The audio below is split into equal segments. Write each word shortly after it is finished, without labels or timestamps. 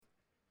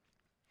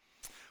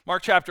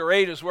Mark chapter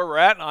 8 is where we're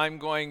at. I'm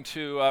going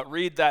to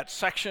read that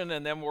section,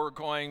 and then we're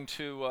going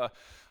to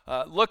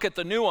look at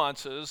the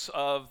nuances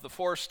of the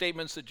four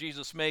statements that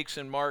Jesus makes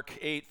in Mark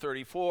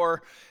 8:34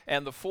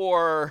 and the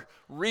four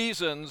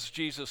reasons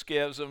Jesus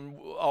gives, and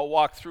I'll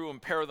walk through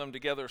and pair them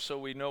together so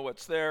we know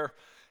what's there.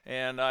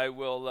 And I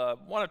will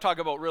want to talk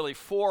about really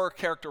four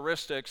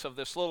characteristics of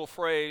this little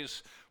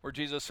phrase where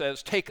Jesus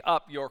says, "Take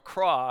up your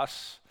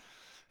cross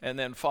and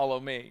then follow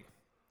me."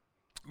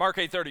 Mark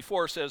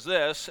 8:34 says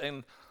this,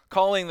 and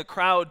calling the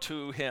crowd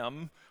to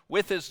him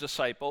with his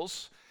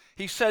disciples,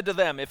 he said to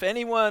them, "If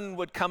anyone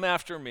would come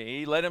after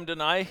me, let him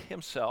deny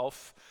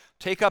himself,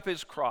 take up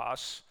his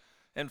cross,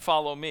 and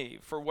follow me.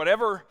 For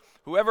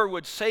whoever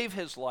would save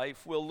his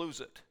life will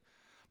lose it.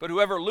 But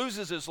whoever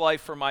loses his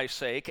life for my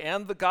sake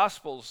and the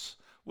gospel's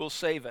will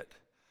save it.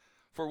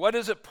 For what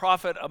does it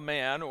profit a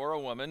man or a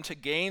woman to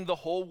gain the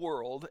whole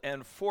world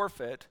and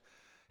forfeit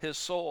his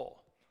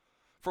soul?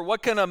 For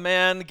what can a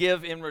man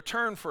give in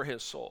return for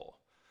his soul?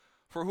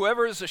 For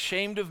whoever is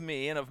ashamed of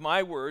me and of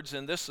my words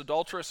in this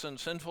adulterous and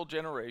sinful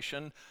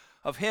generation,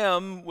 of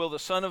him will the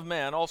Son of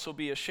Man also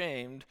be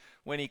ashamed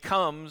when he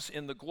comes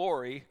in the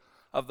glory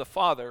of the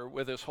Father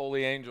with his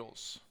holy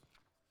angels."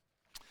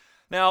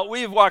 Now,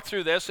 we've walked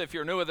through this. If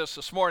you're new with us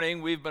this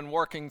morning, we've been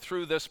working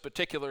through this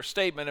particular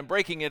statement and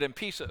breaking it in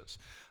pieces.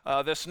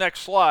 This next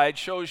slide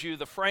shows you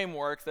the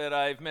framework that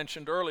I've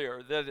mentioned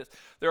earlier, that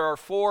there are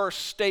four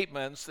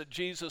statements that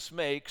Jesus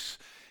makes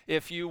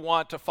if you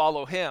want to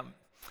follow him.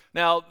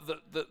 Now,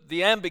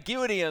 the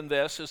ambiguity in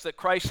this is that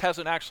Christ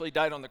hasn't actually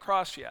died on the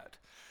cross yet.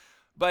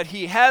 But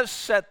he has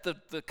set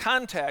the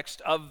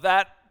context of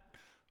that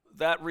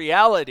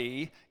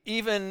reality,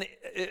 even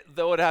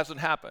though it hasn't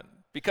happened.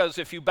 Because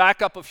if you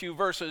back up a few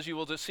verses, you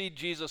will just see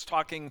Jesus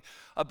talking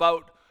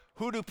about,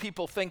 who do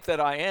people think that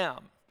I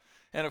am?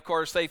 And of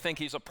course, they think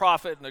he's a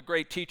prophet and a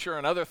great teacher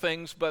and other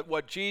things. But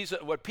what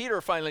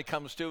Peter finally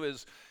comes to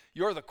is,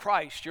 you're the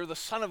Christ, you're the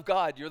Son of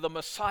God, you're the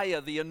Messiah,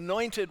 the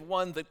anointed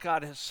one that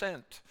God has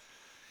sent.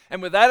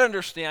 And with that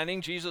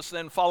understanding, Jesus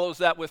then follows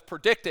that with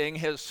predicting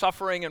his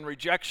suffering and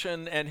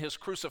rejection and his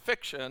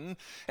crucifixion.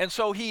 And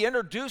so he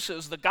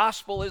introduces the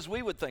gospel as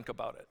we would think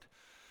about it.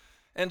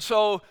 And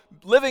so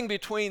living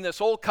between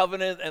this old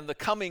covenant and the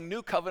coming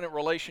new covenant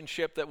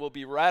relationship that will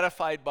be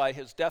ratified by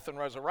his death and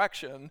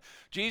resurrection,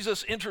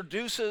 Jesus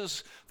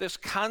introduces this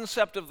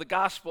concept of the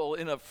gospel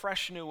in a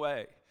fresh new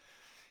way.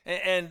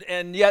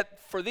 And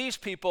yet, for these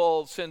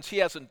people, since he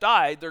hasn't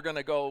died, they're going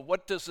to go,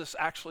 what does this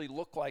actually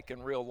look like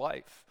in real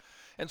life?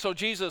 And so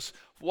Jesus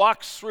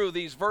walks through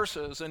these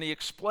verses and he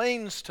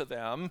explains to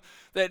them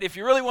that if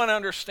you really want to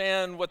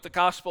understand what the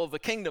gospel of the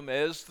kingdom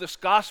is, this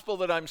gospel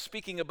that I'm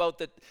speaking about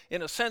that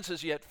in a sense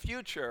is yet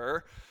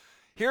future,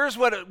 here's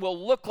what it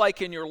will look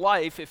like in your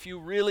life if you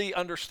really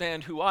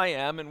understand who I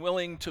am and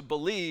willing to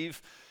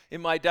believe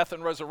in my death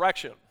and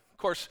resurrection. Of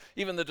course,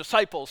 even the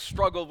disciples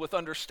struggled with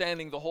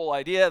understanding the whole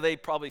idea. They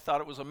probably thought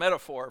it was a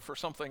metaphor for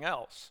something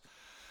else.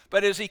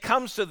 But as he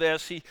comes to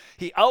this,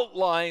 he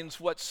outlines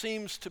what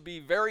seems to be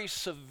very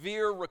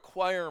severe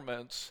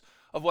requirements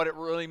of what it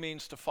really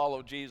means to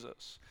follow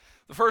Jesus.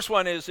 The first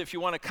one is, if you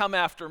want to come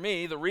after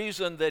me, the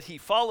reason that he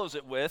follows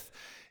it with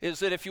is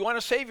that if you want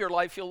to save your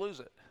life, you'll lose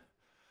it.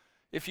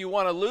 If you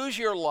want to lose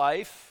your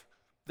life,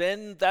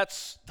 then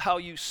that's how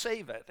you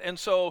save it. And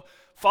so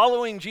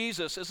following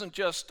Jesus isn't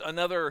just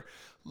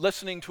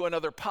listening to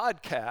another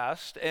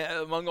podcast.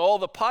 Among all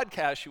the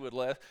podcasts you would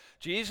listen,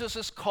 Jesus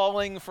is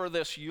calling for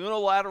this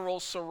unilateral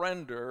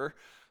surrender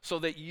so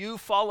that you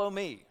follow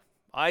me.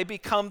 I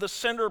become the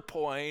center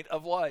point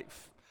of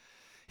life.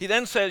 He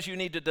then says you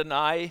need to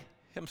deny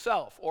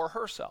himself or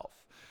herself,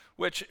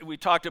 which we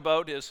talked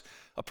about is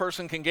a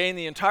person can gain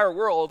the entire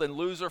world and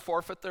lose or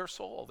forfeit their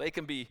soul. They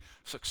can be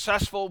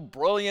successful,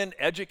 brilliant,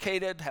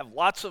 educated, have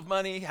lots of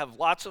money, have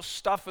lots of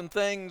stuff and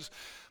things,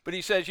 but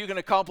he says you can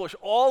accomplish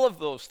all of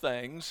those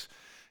things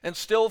and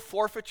still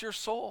forfeit your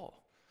soul.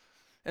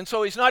 And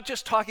so he's not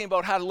just talking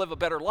about how to live a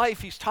better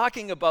life, he's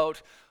talking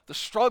about the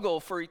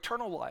struggle for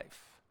eternal life.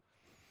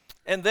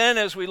 And then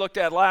as we looked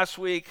at last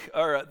week,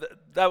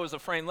 that was the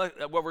frame,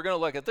 what we're going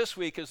to look at this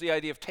week is the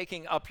idea of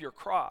taking up your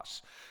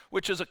cross,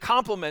 which is a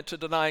complement to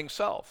denying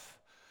self.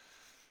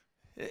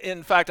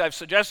 In fact, I've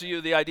suggested to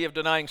you the idea of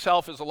denying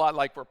self is a lot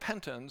like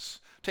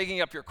repentance.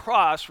 Taking up your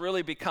cross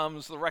really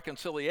becomes the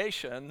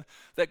reconciliation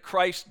that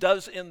Christ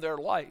does in their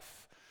life.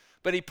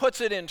 But he puts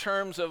it in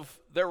terms of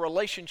their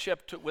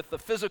relationship with the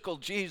physical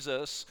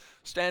Jesus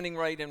standing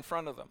right in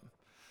front of them.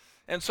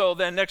 And so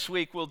then next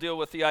week we'll deal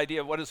with the idea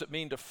of what does it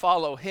mean to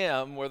follow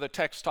him, where the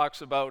text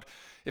talks about,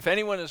 if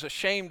anyone is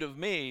ashamed of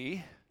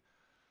me,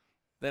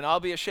 then I'll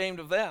be ashamed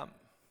of them.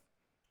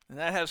 And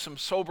that has some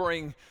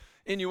sobering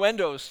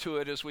innuendos to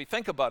it as we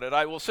think about it.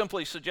 I will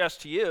simply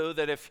suggest to you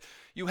that if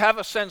you have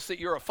a sense that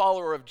you're a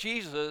follower of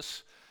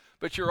Jesus,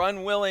 but you're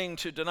unwilling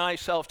to deny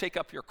self, take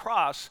up your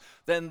cross,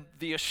 then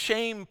the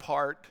ashamed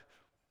part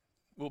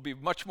will be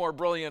much more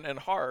brilliant and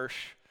harsh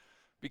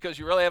because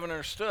you really haven't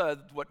understood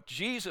what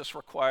Jesus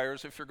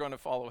requires if you're going to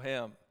follow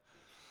him.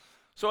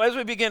 So as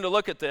we begin to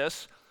look at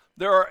this,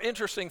 there are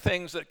interesting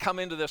things that come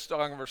into this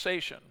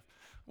conversation.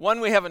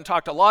 One we haven't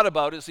talked a lot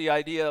about is the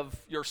idea of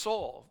your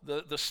soul.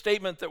 The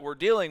statement that we're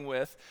dealing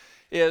with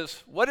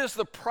is, what is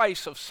the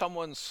price of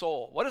someone's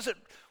soul? What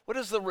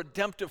is the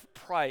redemptive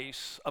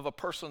price of a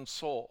person's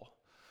soul?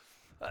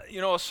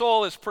 A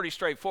soul is pretty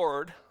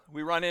straightforward.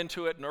 We run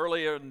into it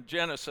earlier in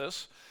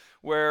Genesis,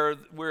 where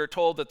we're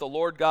told that the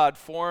Lord God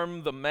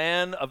formed the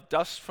man of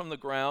dust from the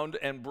ground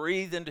and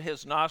breathed into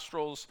his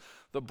nostrils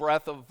the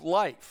breath of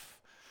life.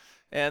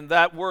 And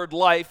that word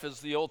life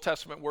is the Old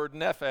Testament word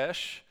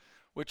nephesh,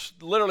 which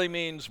literally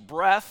means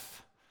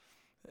breath,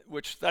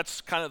 which that's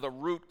kind of the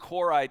root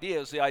core idea,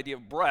 is the idea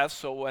of breath.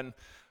 So when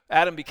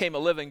Adam became a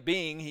living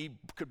being, he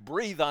could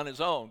breathe on his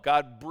own.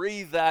 God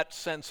breathed that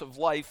sense of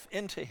life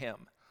into him.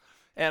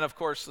 And of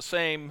course, the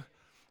same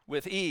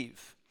with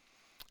Eve.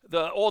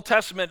 The Old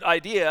Testament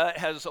idea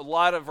has a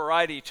lot of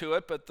variety to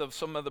it, but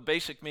some of the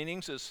basic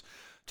meanings is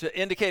to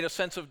indicate a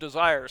sense of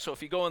desire. So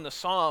if you go in the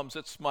Psalms,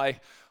 it's my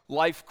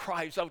life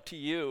cries out to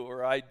you,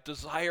 or I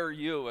desire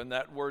you, and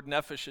that word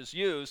nephesh is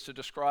used to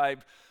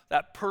describe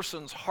that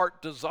person's heart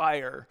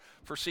desire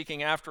for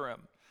seeking after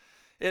him.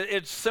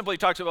 It simply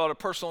talks about a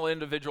personal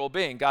individual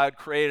being. God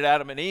created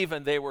Adam and Eve,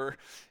 and they were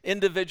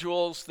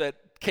individuals that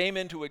came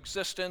into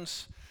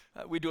existence.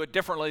 We do it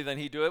differently than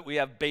he did it. We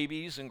have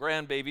babies and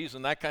grandbabies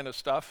and that kind of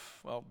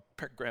stuff. Well,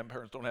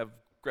 grandparents don't have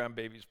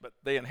grandbabies, but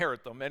they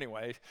inherit them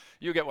anyway.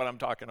 You get what I'm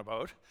talking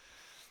about.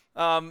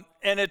 And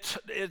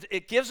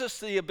it gives us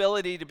the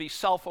ability to be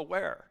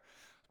self-aware.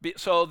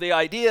 So the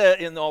idea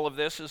in all of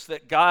this is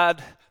that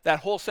God, that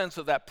whole sense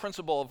of that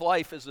principle of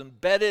life is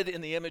embedded in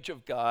the image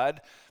of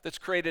God that's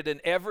created in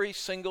every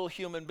single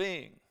human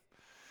being,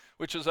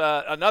 which is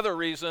another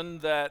reason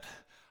that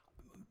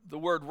the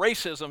word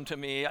racism to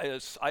me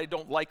is, I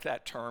don't like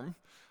that term.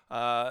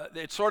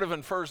 It sort of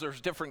infers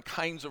there's different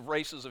kinds of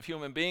races of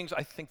human beings.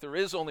 I think there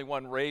is only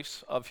one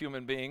race of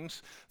human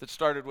beings that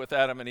started with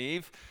Adam and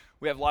Eve.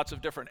 We have lots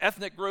of different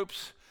ethnic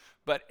groups,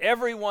 but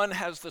everyone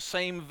has the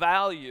same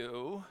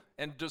value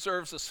and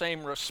deserves the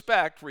same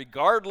respect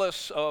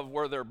regardless of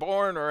where they're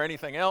born or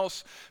anything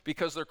else,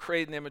 because they're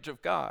created in the image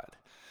of God.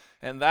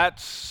 And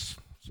that's,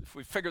 if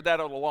we figured that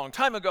out a long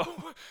time ago,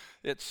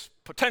 it's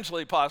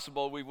potentially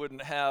possible we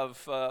wouldn't have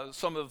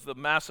some of the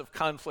massive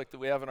conflict that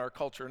we have in our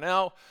culture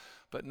now.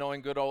 But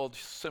knowing good old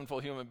sinful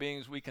human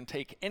beings, we can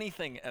take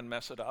anything and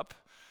mess it up.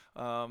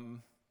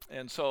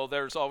 And so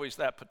there's always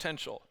that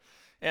potential.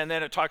 And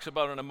then it talks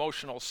about an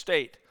emotional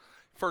state.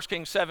 1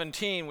 Kings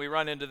 17, we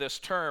run into this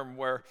term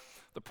where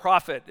the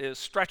prophet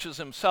stretches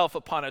himself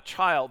upon a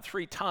child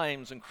 3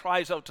 times and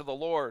cries out to the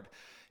Lord.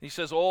 He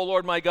says, "Oh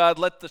Lord my God,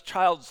 let the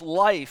child's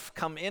life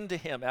come into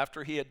him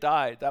after he had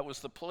died." That was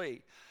the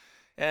plea.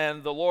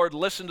 And the Lord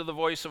listened to the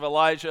voice of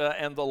Elijah,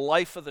 and the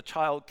life of the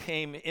child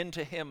came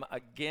into him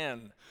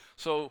again.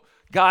 So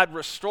God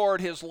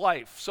restored his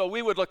life. So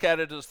we would look at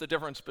it as the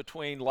difference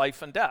between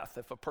life and death.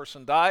 If a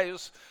person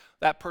dies,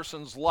 that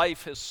person's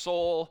life, his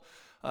soul,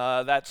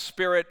 that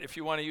spirit, if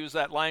you want to use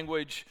that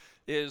language,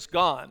 is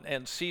gone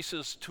and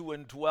ceases to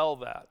indwell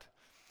that.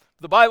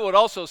 The Bible would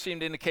also seem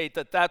to indicate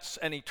that that's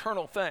an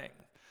eternal thing.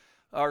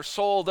 Our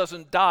soul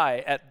doesn't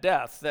die at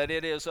death, that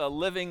it is a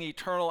living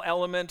eternal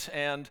element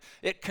and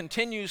it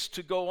continues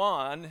to go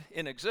on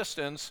in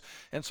existence.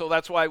 And so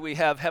that's why we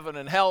have heaven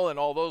and hell and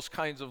all those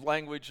kinds of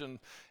language and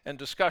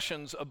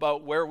discussions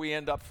about where we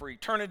end up for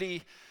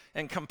eternity,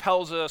 and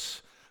compels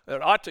us,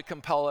 it ought to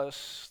compel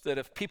us, that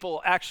if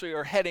people actually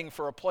are heading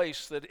for a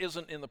place that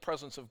isn't in the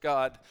presence of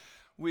God,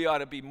 we ought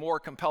to be more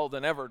compelled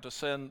than ever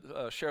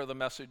to share the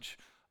message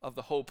of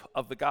the hope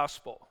of the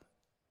gospel.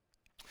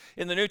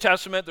 In the New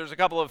Testament, there's a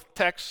couple of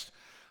texts,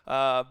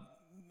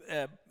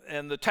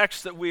 and the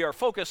text that we are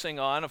focusing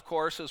on, of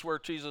course, is where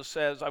Jesus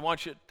says, I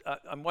want you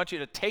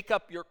to take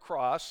up your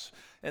cross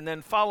and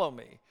then follow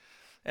me.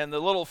 And the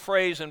little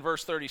phrase in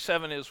verse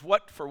 37 is,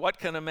 "For what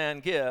can a man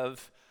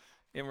give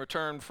in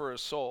return for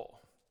his soul?"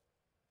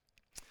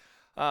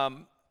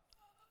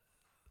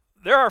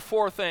 There are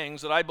 4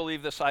 things that I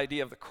believe this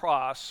idea of the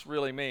cross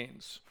really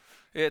means.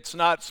 It's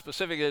not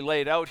specifically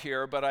laid out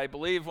here, but I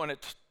believe when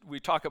we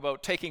talk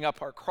about taking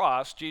up our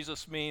cross,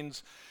 Jesus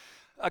means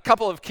a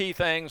couple of key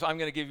things. I'm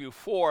going to give you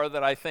 4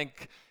 that I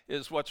think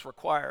is what's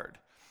required.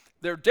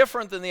 They're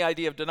different than the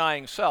idea of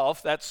denying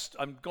self. That's,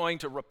 I'm going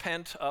to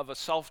repent of a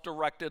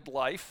self-directed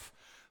life,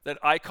 that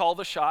I call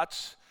the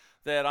shots,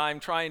 that I'm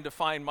trying to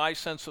find my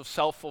sense of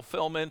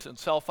self-fulfillment and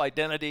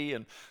self-identity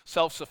and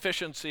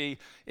self-sufficiency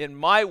in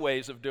my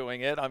ways of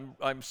doing it.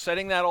 I'm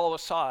setting that all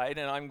aside,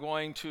 and I'm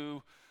going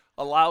to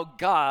allow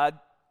God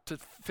to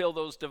fill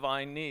those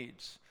divine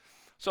needs.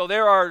 So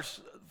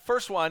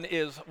first one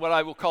is what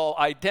I will call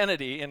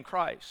identity in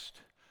Christ.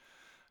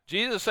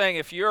 Jesus is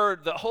saying,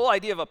 the whole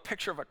idea of a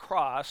picture of a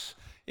cross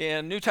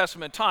in New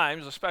Testament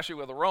times, especially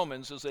with the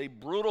Romans, is a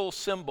brutal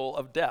symbol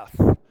of death.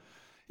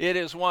 It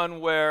is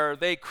one where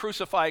they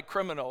crucified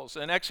criminals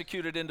and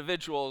executed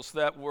individuals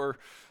that were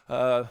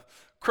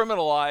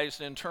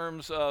criminalized in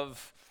terms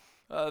of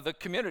the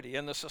community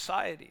and the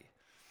society.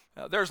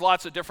 There's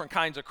lots of different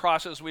kinds of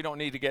crosses. We don't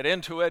need to get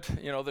into it.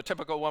 The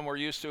typical one we're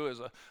used to is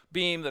a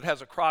beam that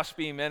has a cross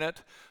beam in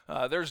it.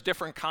 There's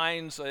different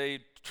kinds. A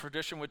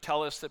tradition would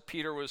tell us that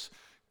Peter was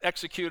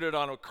executed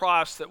on a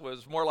cross that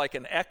was more like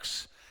an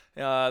X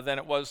than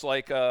it was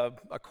like a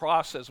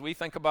cross as we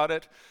think about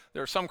it.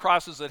 There are some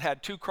crosses that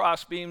had two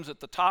cross beams at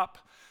the top.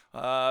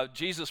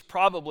 Jesus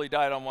probably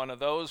died on one of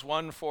those,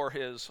 one for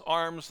his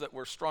arms that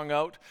were strung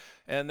out,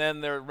 and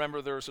then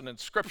remember there's an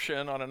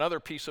inscription on another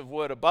piece of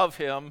wood above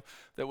him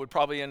that would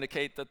probably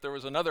indicate that there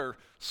was another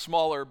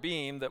smaller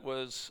beam that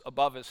was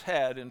above his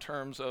head in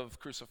terms of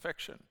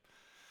crucifixion.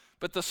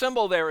 But the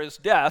symbol there is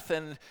death,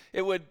 and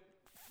it would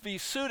be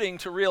suiting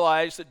to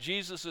realize that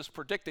Jesus is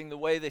predicting the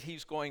way that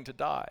he's going to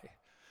die.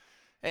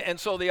 And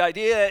so the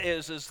idea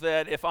is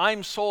that if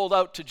I'm sold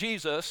out to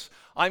Jesus,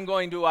 I'm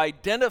going to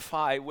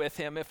identify with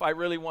him if I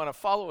really want to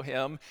follow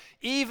him,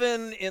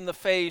 even in the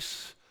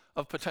face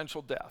of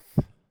potential death.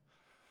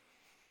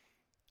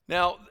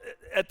 Now,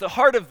 at the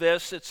heart of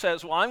this, it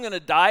says, well,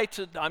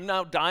 I'm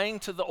now dying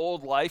to the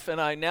old life, and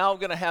I'm now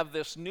going to have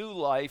this new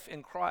life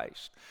in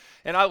Christ.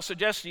 And I'll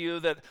suggest to you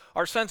that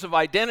our sense of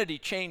identity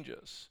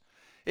changes.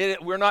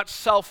 We're not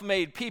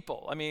self-made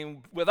people. I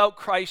mean, without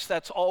Christ,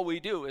 that's all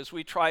we do, is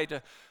we try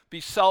to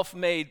be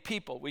self-made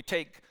people. We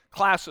take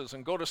classes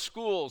and go to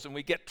schools and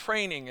we get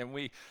training and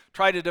we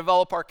try to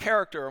develop our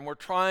character, and we're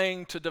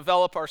trying to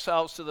develop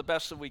ourselves to the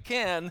best that we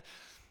can,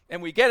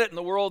 and we get it in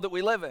the world that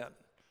we live in.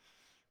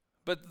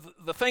 But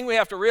the thing we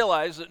have to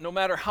realize is that no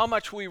matter how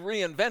much we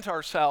reinvent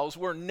ourselves,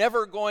 we're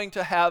never going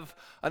to have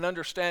an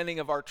understanding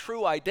of our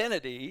true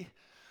identity.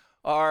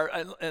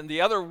 And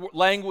the other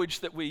language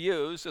that we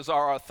use is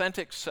our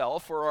authentic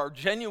self or our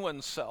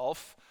genuine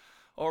self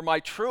or my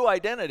true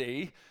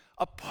identity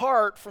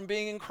apart from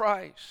being in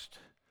Christ.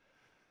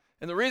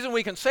 And the reason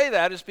we can say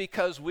that is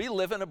because we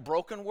live in a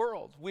broken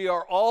world. We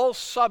are all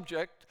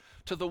subject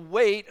to the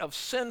weight of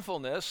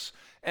sinfulness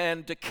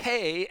and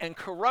decay and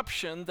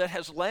corruption that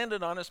has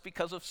landed on us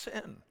because of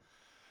sin.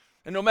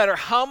 And no matter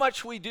how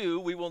much we do,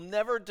 we will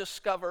never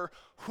discover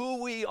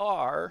who we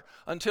are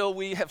until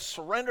we have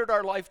surrendered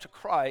our life to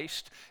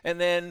Christ. And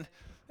then,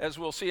 as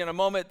we'll see in a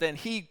moment, then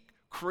he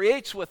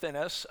creates within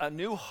us a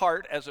new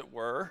heart, as it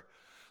were,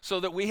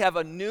 so that we have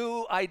a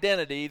new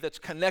identity that's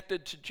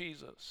connected to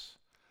Jesus.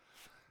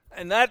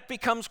 And that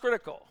becomes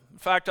critical. In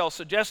fact, I'll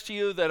suggest to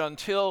you that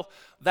until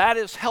that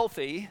is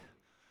healthy,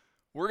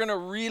 we're going to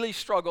really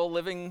struggle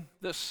living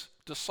this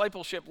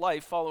discipleship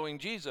life following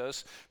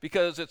Jesus,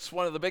 because it's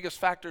one of the biggest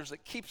factors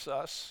that keeps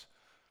us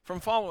from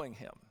following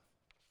him.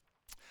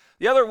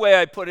 The other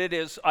way I put it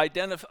is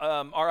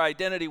our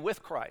identity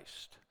with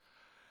Christ.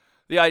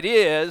 The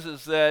idea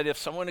is that if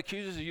someone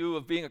accuses you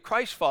of being a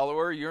Christ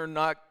follower, you're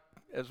not,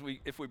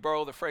 if we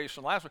borrow the phrase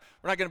from last week,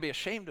 we're not going to be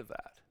ashamed of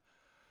that.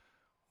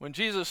 When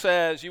Jesus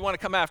says, you want to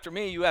come after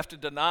me, you have to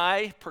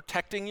deny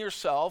protecting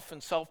yourself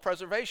and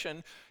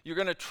self-preservation. You're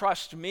going to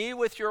trust me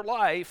with your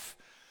life.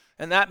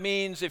 And that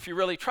means if you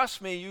really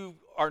trust me, you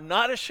are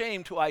not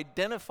ashamed to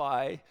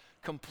identify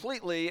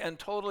completely and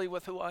totally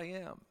with who I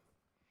am.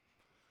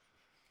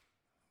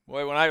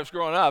 Boy, when I was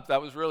growing up,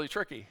 that was really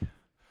tricky.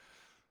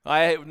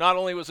 I not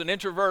only was an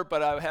introvert,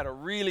 but I had a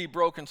really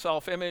broken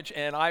self-image,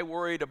 and I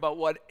worried about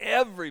what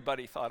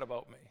everybody thought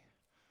about me,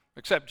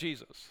 except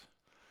Jesus.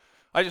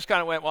 I just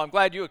kind of went, well, I'm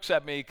glad you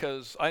accept me,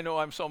 because I know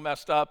I'm so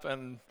messed up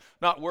and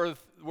not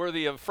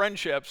worthy of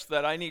friendships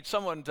that I need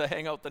someone to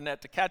hang out the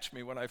net to catch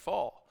me when I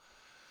fall.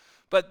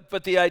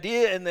 But the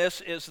idea in this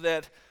is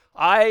that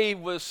I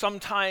was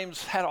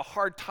sometimes had a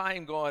hard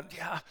time going,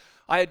 yeah,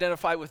 I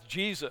identify with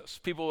Jesus.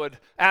 People would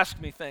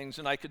ask me things,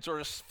 and I could sort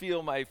of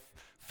feel my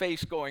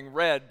face going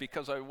red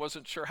because I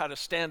wasn't sure how to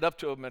stand up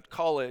to them at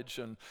college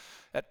and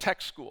at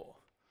tech school.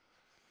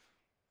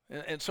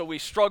 And so we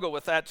struggle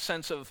with that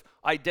sense of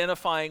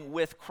identifying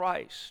with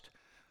Christ.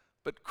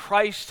 But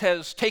Christ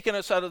has taken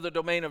us out of the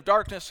domain of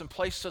darkness and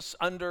placed us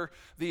under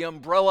the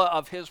umbrella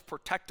of his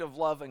protective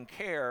love and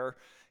care,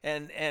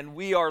 and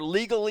we are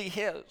legally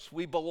his.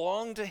 We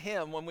belong to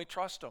him when we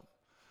trust him.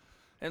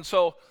 And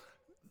so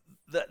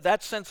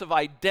that sense of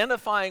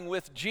identifying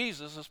with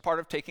Jesus is part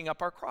of taking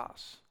up our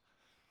cross.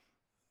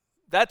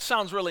 That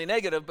sounds really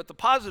negative, but the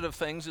positive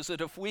things is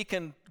that if we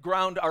can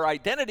ground our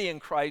identity in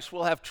Christ,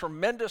 we'll have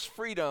tremendous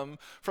freedom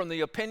from the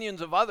opinions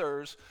of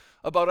others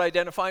about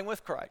identifying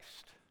with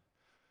Christ.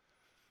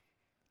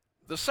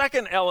 The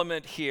second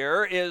element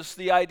here is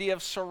the idea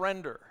of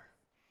surrender.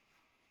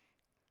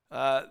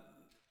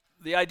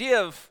 The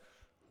idea of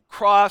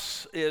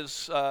cross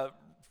is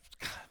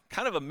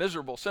kind of a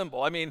miserable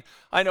symbol. I mean,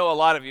 I know a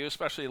lot of you,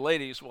 especially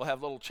ladies, will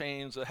have little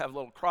chains that have a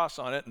little cross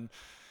on it, and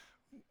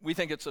we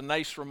think it's a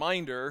nice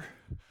reminder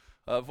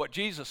of what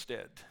Jesus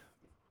did.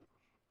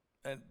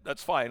 And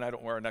that's fine. I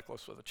don't wear a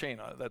necklace with a chain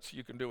on it.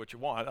 You can do what you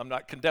want. I'm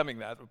not condemning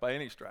that by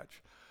any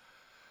stretch.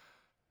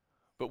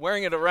 But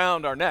wearing it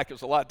around our neck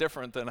is a lot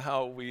different than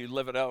how we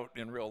live it out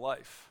in real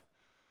life.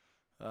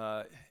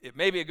 It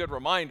may be a good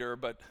reminder,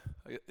 but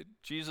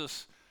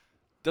Jesus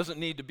doesn't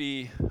need to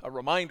be a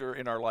reminder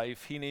in our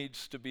life. He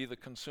needs to be the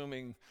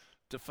consuming,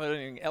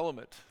 defining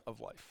element of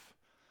life.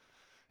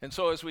 And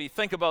so as we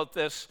think about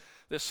this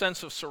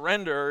sense of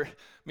surrender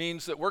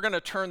means that we're going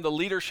to turn the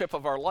leadership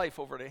of our life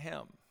over to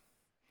him.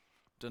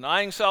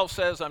 Denying self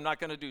says I'm not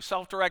going to do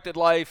self-directed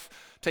life.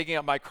 Taking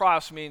up my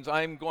cross means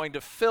I'm going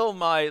to fill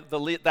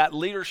that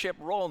leadership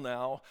role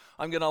now.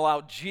 I'm going to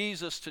allow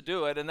Jesus to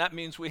do it, and that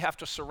means we have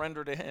to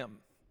surrender to him.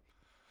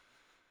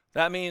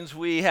 That means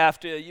we have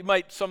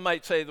to, some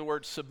might say the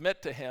word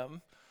submit to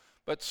him,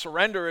 but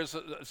surrender is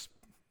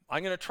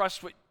I'm going to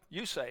trust what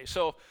you say.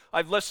 So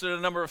I've listed a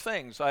number of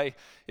things.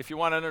 If you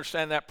want to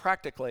understand that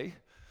practically,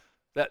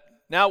 that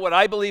now what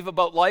I believe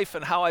about life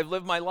and how I've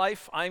lived my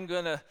life, I'm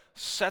going to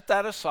set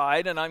that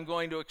aside and I'm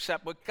going to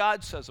accept what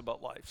God says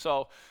about life.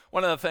 So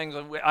one of the things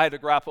I had to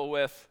grapple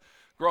with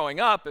growing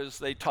up is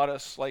they taught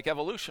us like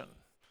evolution,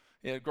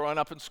 growing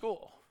up in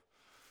school.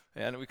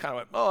 And we kind of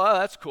went, oh,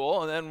 that's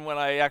cool. And then when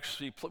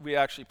we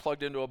actually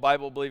plugged into a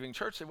Bible-believing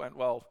church, they went,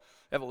 well,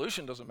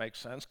 evolution doesn't make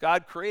sense.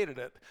 God created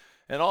it.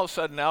 And all of a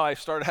sudden now I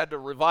had to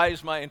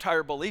revise my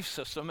entire belief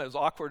system, as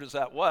awkward as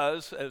that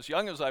was, as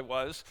young as I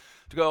was,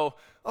 to go,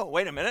 oh,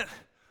 wait a minute.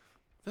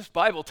 This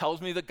Bible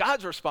tells me that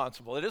God's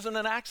responsible. It isn't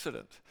an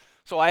accident.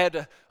 So I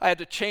had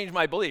to change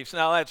my beliefs.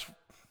 Now that's,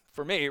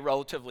 for me,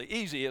 relatively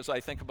easy as I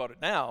think about it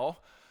now.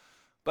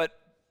 But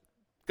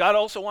God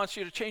also wants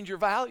you to change your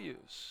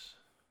values.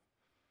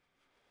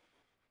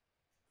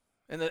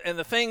 And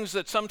the things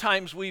that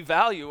sometimes we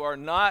value are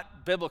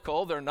not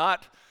biblical. They're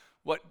not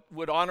what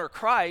would honor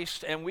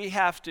Christ, and we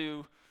have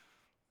to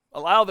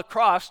allow the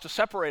cross to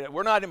separate it.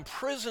 We're not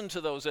imprisoned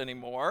to those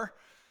anymore,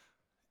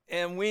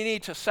 and we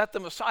need to set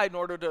them aside in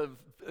order to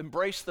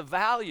embrace the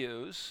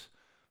values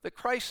that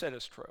Christ said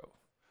is true.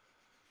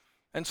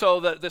 And so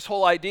this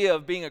whole idea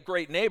of being a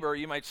great neighbor,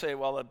 you might say,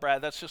 well,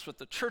 Brad, that's just what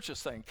the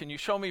churches think. Can you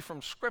show me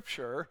from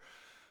Scripture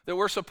that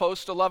we're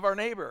supposed to love our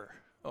neighbor?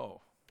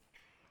 Oh.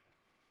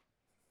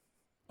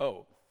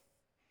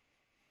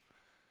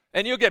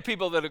 And you'll get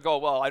people that go,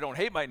 well, I don't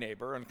hate my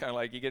neighbor, and kind of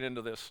like you get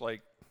into this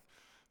like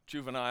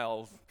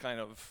juvenile kind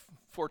of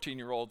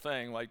 14-year-old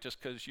thing, like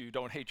just because you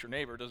don't hate your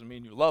neighbor doesn't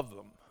mean you love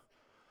them.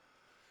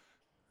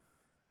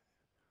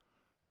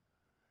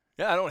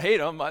 Yeah, I don't hate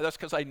them. That's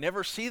because I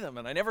never see them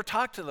and I never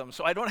talk to them,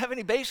 so I don't have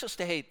any basis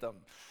to hate them.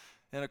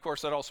 And of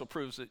course, that also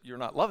proves that you're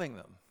not loving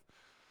them.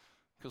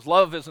 Because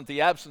love isn't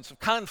the absence of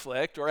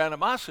conflict or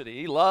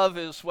animosity. Love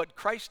is what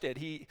Christ did.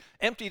 He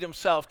emptied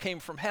himself, came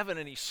from heaven,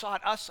 and he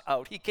sought us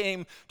out. He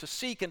came to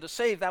seek and to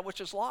save that which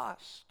is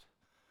lost.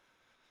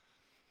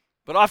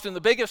 But often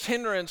the biggest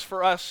hindrance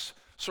for us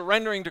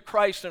surrendering to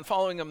Christ and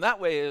following him that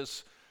way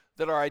is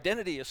that our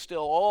identity is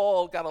still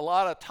all got a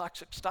lot of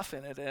toxic stuff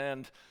in it,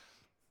 and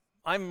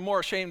I'm more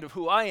ashamed of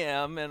who I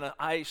am, and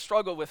I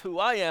struggle with who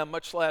I am,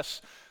 much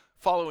less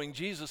following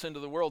Jesus into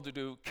the world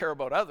to care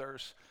about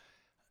others.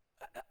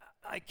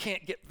 I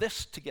can't get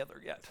this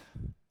together yet.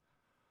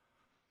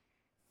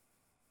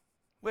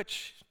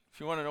 Which, if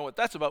you want to know what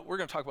that's about, we're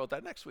going to talk about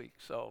that next week.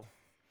 So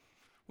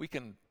we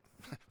can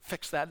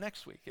fix that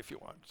next week if you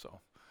want.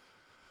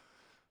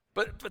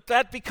 But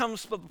that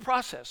becomes the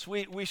process.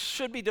 We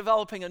should be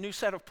developing a new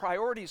set of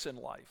priorities in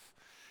life.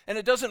 And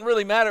it doesn't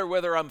really matter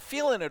whether I'm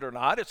feeling it or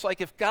not. It's like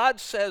if God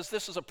says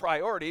this is a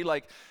priority,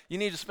 like you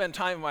need to spend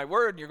time in my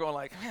word, and you're going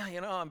like,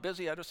 I'm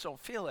busy, I just don't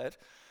feel it.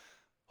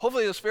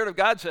 Hopefully the Spirit of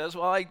God says,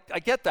 well, I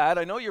get that.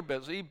 I know you're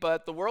busy,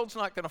 but the world's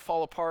not going to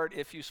fall apart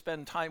if you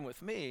spend time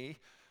with me.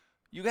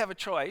 You have a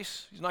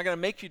choice. He's not going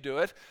to make you do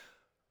it.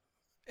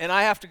 And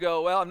I have to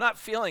go, well, I'm not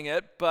feeling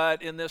it,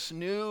 but in this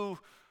new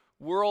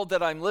world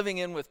that I'm living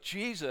in with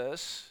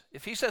Jesus,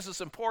 if he says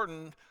it's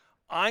important,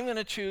 I'm going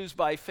to choose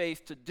by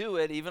faith to do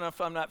it, even if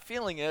I'm not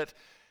feeling it.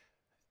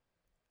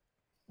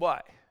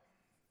 Why?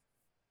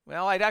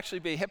 Well, I'd actually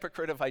be a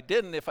hypocrite if I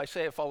didn't, if I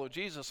say I follow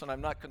Jesus and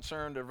I'm not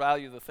concerned or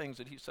value the things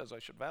that he says I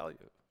should value.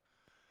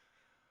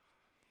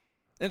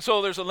 And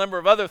so there's a number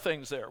of other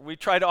things there. We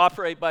try to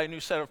operate by a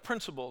new set of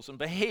principles and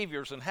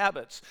behaviors and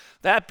habits.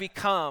 That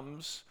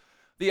becomes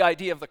the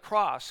idea of the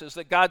cross, is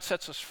that God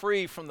sets us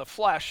free from the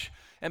flesh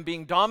and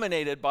being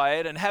dominated by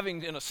it and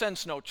having, in a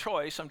sense, no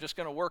choice. I'm just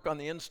going to work on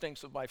the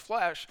instincts of my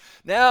flesh.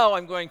 Now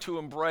I'm going to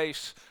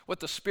embrace what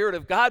the Spirit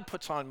of God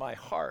puts on my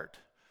heart.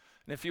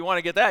 And if you want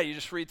to get that, you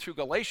just read through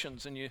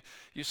Galatians and you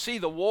see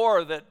the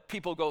war that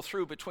people go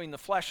through between the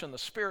flesh and the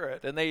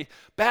spirit. And they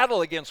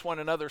battle against one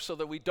another so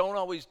that we don't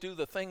always do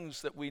the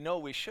things that we know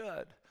we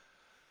should.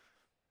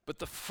 But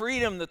the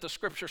freedom that the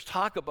scriptures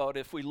talk about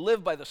if we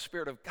live by the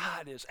Spirit of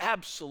God is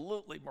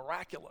absolutely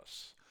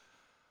miraculous.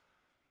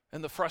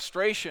 And the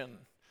frustration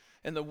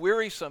and the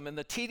wearisome and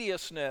the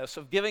tediousness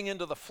of giving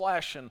into the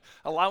flesh and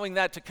allowing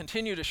that to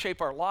continue to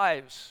shape our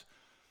lives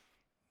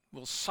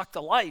will suck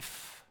the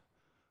life.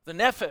 The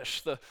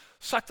nephesh,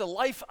 suck the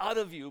life out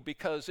of you,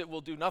 because it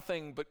will do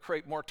nothing but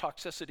create more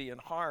toxicity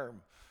and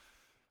harm.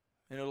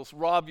 And it'll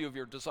rob you of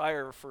your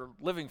desire for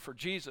living for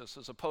Jesus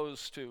as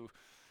opposed to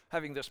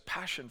having this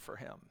passion for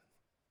him.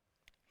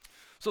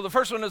 So the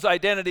first one is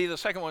identity. The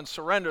second one is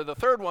surrender. The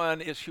third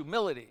one is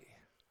humility.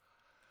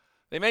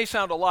 They may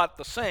sound a lot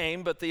the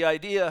same, but the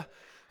idea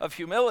of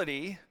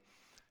humility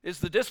is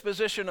the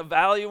disposition of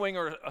valuing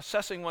or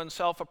assessing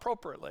oneself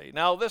appropriately.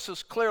 Now, this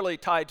is clearly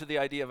tied to the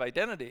idea of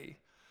identity.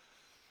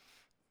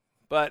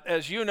 But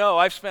as you know,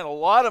 I've spent a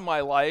lot of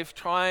my life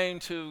trying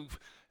to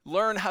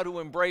learn how to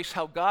embrace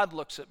how God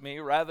looks at me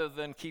rather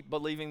than keep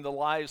believing the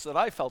lies that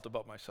I felt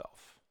about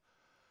myself.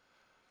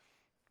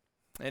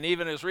 And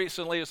even as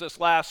recently as this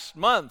last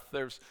month,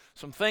 there's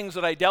some things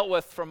that I dealt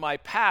with from my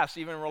past,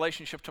 even in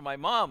relationship to my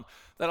mom,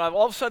 that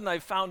all of a sudden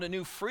I've found a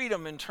new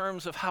freedom in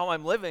terms of how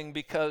I'm living,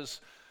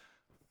 because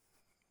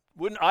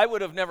I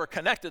would have never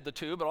connected the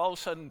two, but all of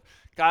a sudden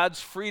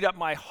God's freed up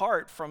my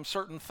heart from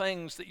certain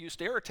things that used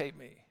to irritate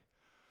me.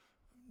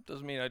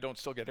 Doesn't mean I don't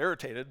still get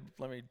irritated,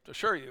 let me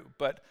assure you,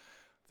 but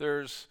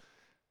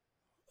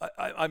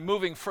I'm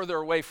moving further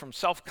away from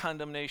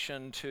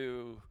self-condemnation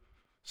to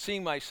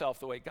seeing myself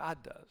the way God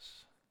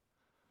does.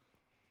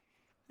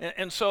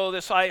 And so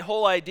this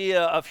whole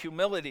idea of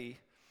humility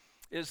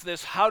is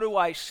this: how do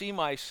I see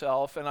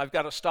myself? And I've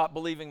got to stop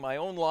believing my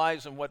own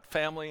lies and what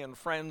family and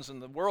friends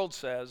and the world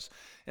says,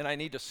 and I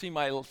need to see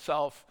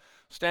myself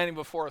standing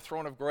before a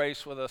throne of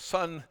grace with a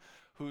son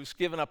who's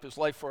given up his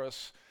life for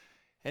us.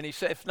 And he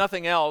said, if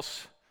nothing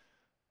else,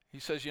 he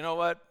says, you know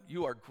what?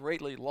 You are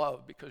greatly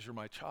loved because you're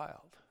my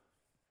child.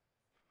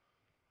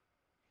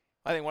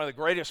 I think one of the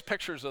greatest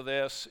pictures of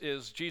this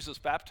is Jesus'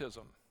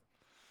 baptism.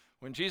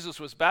 When Jesus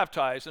was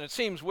baptized, and it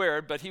seems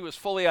weird, but he was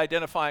fully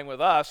identifying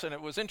with us, and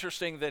it was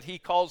interesting that he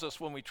calls us,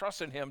 when we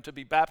trust in him, to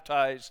be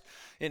baptized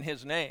in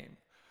his name.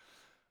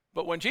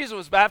 But when Jesus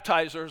was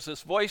baptized, there was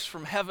this voice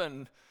from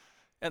heaven,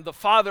 and the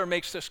Father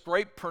makes this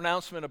great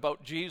pronouncement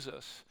about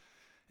Jesus.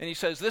 And he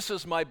says, this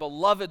is my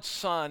beloved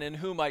Son in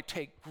whom I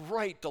take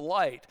great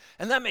delight.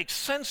 And that makes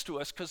sense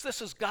to us because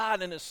this is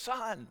God and his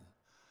Son.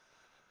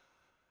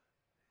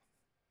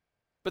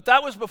 But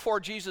that was before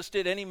Jesus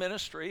did any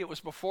ministry. It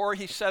was before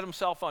he set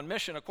himself on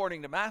mission,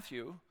 according to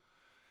Matthew.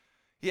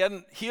 He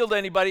hadn't healed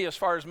anybody as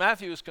far as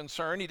Matthew is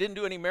concerned. He didn't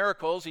do any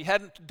miracles. He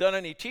hadn't done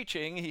any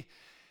teaching.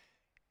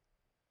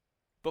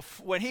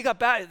 When he got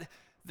back,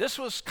 this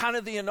was kind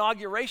of the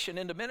inauguration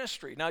into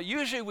ministry. Now,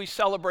 usually we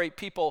celebrate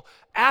people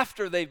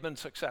after they've been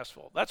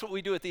successful. That's what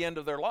we do at the end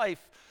of their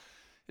life,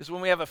 is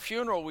when we have a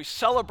funeral, we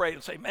celebrate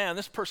and say, man,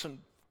 this person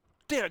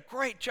did a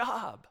great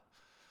job.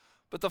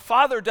 But the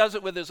Father does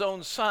it with his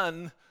own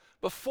Son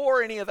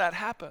before any of that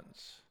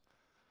happens.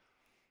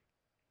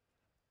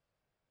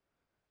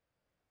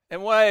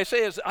 And what I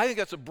say is, I think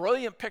that's a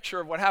brilliant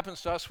picture of what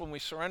happens to us when we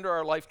surrender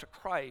our life to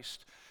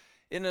Christ.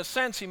 In a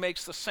sense, he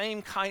makes the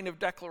same kind of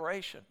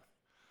declaration.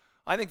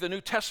 I think the New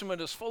Testament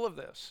is full of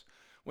this.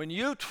 When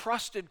you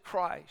trusted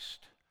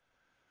Christ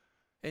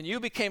and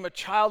you became a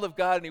child of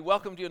God and he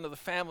welcomed you into the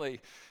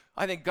family,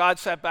 I think God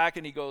sat back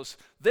and he goes,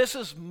 this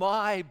is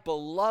my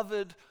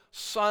beloved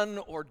son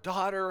or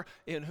daughter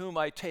in whom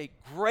I take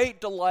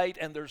great delight,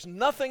 and there's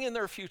nothing in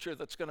their future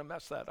that's going to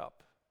mess that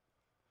up.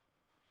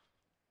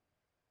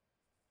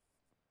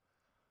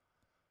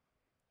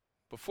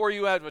 Before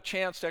you have a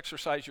chance to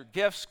exercise your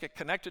gifts, get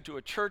connected to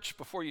a church,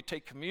 before you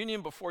take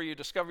communion, before you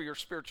discover your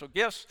spiritual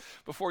gifts,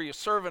 before you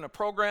serve in a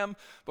program,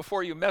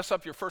 before you mess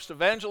up your first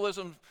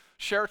evangelism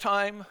share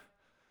time,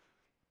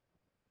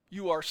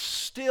 you are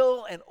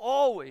still and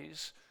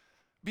always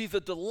be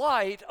the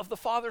delight of the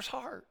Father's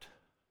heart.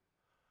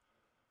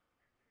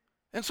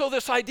 And so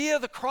this idea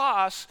of the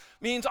cross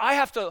means I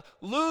have to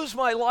lose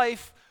my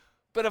life,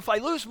 but if I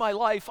lose my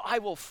life, I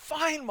will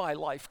find my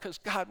life because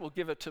God will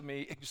give it to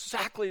me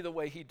exactly the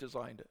way he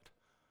designed it.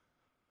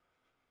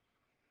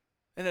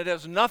 And it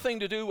has nothing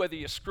to do whether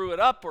you screw it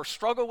up or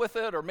struggle with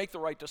it or make the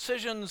right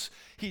decisions.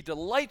 He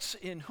delights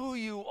in who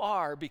you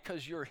are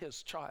because you're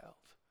his child.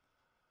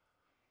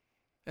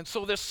 And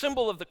so this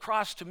symbol of the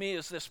cross to me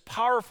is this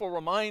powerful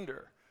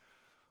reminder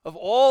of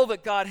all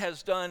that God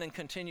has done and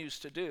continues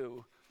to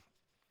do.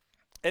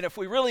 And if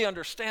we really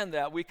understand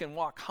that, we can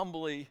walk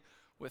humbly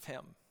with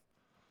him.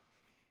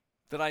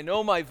 That I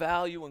know my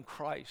value in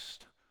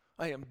Christ.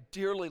 I am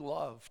dearly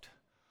loved.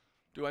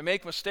 Do I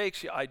make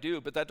mistakes? Yeah, I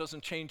do, but that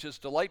doesn't change his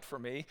delight for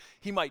me.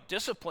 He might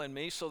discipline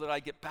me so that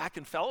I get back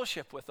in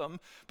fellowship with him,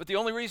 but the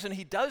only reason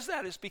he does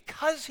that is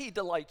because he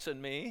delights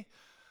in me,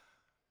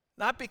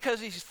 not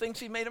because he thinks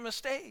he made a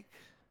mistake.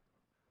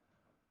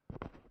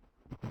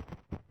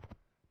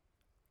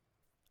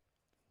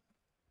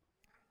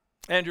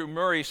 Andrew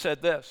Murray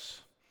said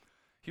this: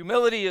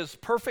 humility is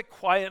perfect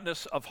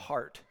quietness of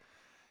heart.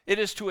 It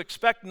is to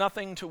expect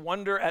nothing, to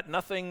wonder at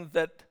nothing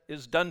that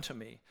is done to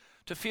me,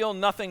 to feel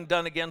nothing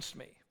done against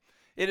me.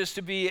 It is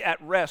to be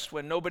at rest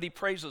when nobody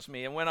praises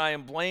me and when I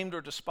am blamed or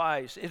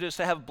despised. It is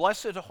to have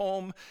blessed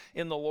home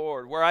in the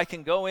Lord, where I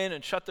can go in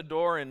and shut the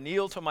door and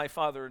kneel to my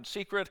Father in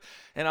secret,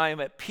 and I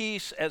am at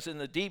peace as in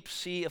the deep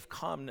sea of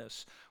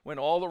calmness, when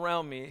all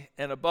around me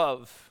and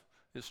above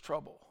is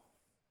trouble.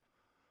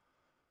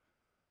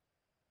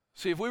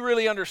 See, if we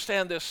really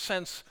understand this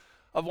sense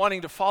of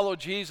wanting to follow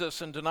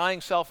Jesus and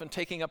denying self and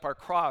taking up our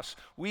cross,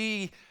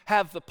 we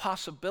have the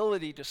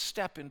possibility to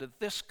step into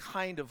this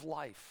kind of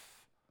life.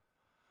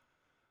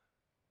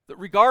 That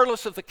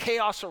regardless of the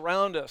chaos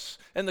around us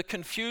and the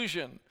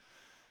confusion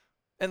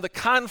and the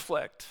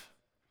conflict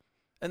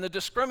and the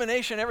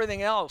discrimination,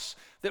 everything else,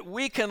 that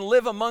we can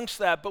live amongst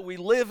that, but we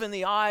live in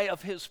the eye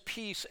of his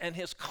peace and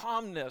his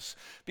calmness,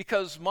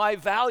 because my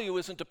value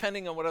isn't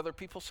depending on what other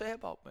people say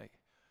about me.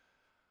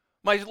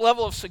 My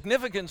level of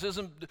significance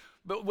isn't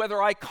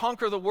whether I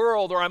conquer the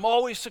world or I'm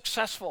always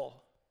successful.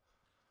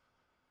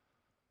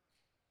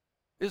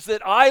 Is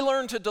that I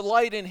learn to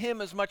delight in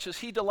him as much as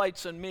he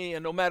delights in me,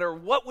 and no matter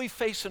what we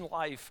face in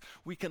life,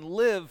 we can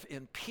live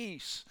in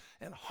peace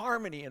and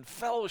harmony and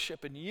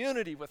fellowship and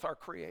unity with our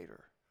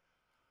Creator.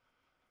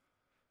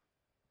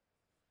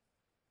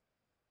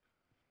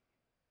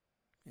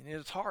 And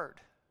it's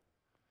hard.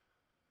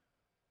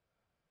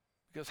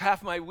 Because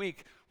half my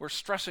week we're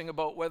stressing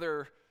about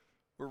whether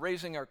we're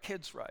raising our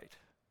kids right.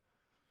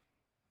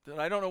 That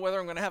I don't know whether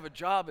I'm going to have a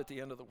job at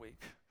the end of the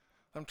week.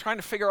 I'm trying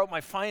to figure out my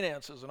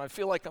finances, and I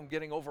feel like I'm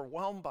getting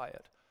overwhelmed by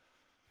it.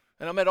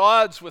 And I'm at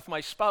odds with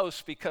my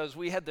spouse because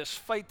we had this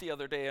fight the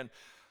other day, and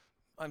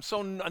I'm so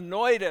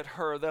annoyed at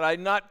her that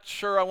I'm not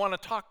sure I want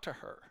to talk to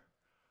her.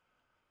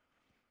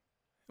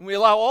 And we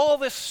allow all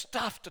this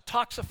stuff to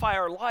toxify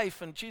our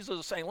life, and Jesus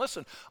is saying,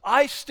 listen,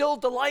 I still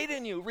delight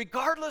in you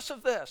regardless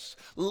of this.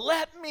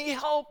 Let me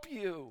help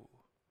you.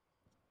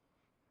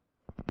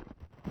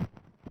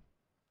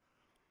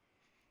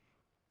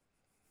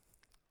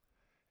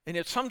 And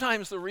yet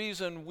sometimes the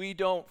reason we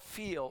don't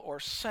feel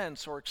or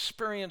sense or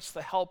experience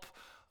the help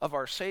of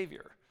our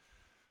Savior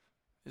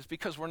is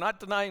because we're not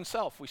denying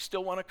self. We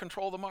still want to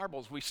control the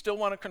marbles. We still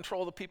want to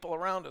control the people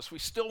around us. We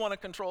still want to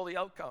control the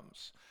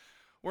outcomes.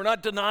 We're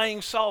not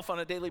denying self on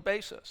a daily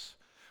basis.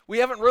 We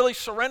haven't really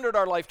surrendered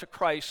our life to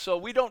Christ, so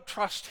we don't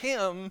trust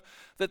him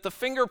that the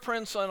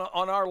fingerprints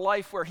on our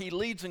life where he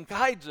leads and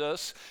guides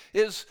us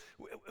is,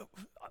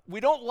 we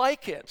don't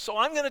like it. So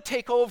I'm going to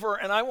take over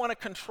and I want to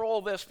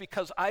control this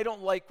because I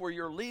don't like where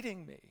you're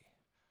leading me.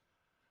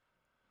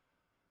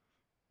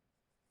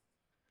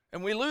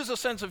 And we lose a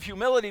sense of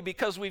humility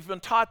because we've been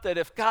taught that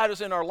if God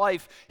is in our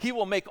life, he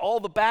will make all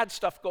the bad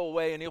stuff go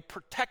away and he'll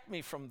protect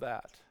me from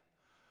that.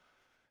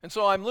 And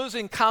so I'm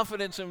losing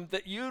confidence in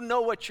that you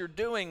know what you're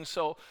doing,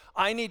 so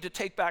I need to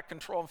take back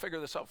control and figure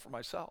this out for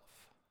myself.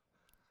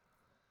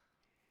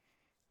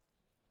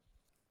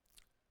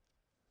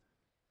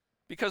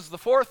 Because the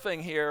fourth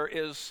thing here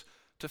is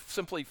to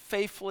simply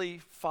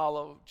faithfully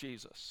follow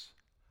Jesus.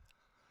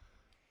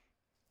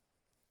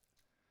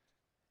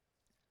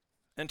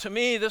 And to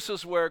me, this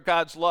is where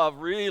God's love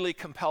really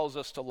compels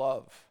us to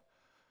love.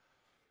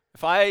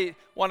 If I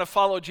want to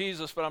follow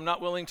Jesus, but I'm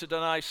not willing to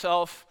deny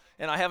self,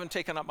 and I haven't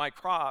taken up my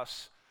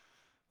cross,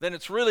 then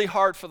it's really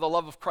hard for the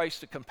love of Christ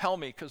to compel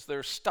me because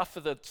there's stuff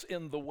that's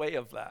in the way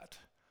of that.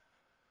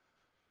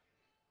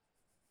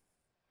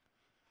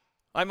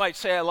 I might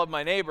say I love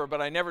my neighbor,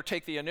 but I never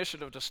take the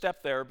initiative to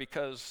step there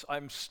because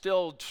I'm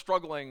still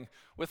struggling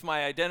with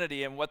my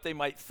identity and what they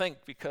might think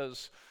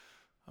because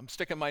I'm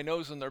sticking my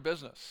nose in their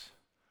business.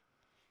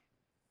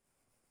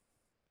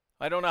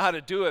 I don't know how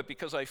to do it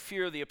because I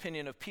fear the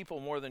opinion of people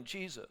more than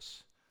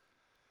Jesus.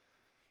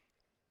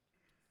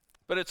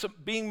 But it's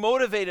being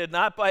motivated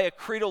not by a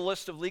creedal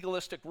list of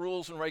legalistic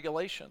rules and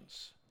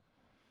regulations.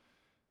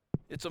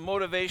 It's a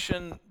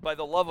motivation by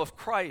the love of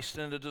Christ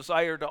and a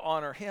desire to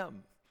honor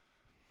him.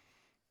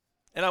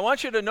 And I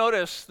want you to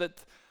notice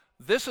that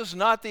this is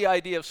not the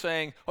idea of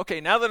saying,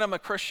 okay, now that I'm a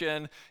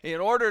Christian, in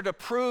order to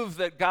prove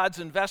that God's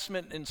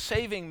investment in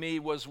saving me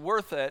was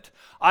worth it,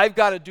 I've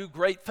got to do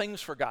great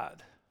things for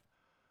God.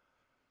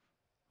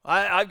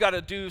 I've got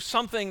to do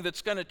something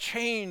that's going to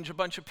change a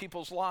bunch of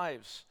people's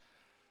lives.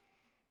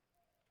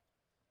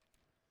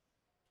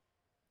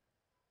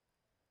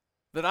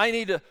 That I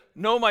need to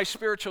know my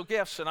spiritual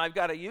gifts and I've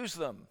got to use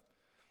them.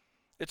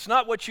 It's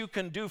not what you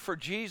can do for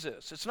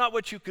Jesus. It's not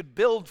what you could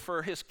build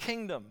for his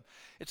kingdom.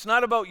 It's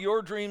not about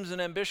your dreams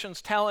and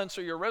ambitions, talents,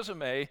 or your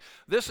resume.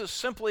 This is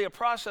simply a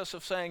process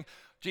of saying,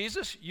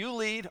 Jesus, you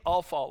lead,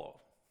 I'll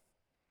follow.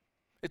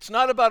 It's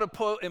not about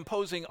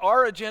imposing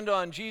our agenda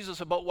on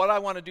Jesus about what I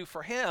want to do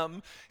for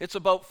him. It's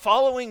about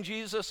following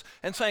Jesus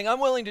and saying, I'm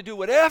willing to do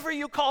whatever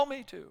you call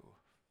me to.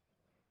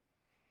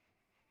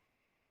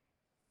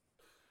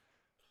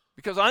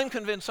 Because I'm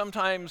convinced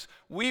sometimes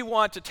we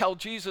want to tell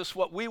Jesus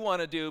what we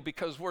want to do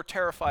because we're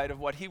terrified of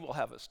what he will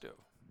have us do.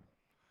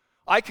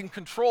 I can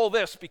control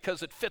this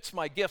because it fits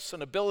my gifts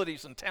and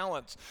abilities and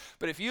talents.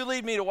 But if you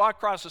lead me to walk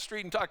across the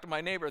street and talk to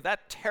my neighbor,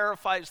 that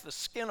terrifies the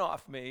skin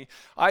off me.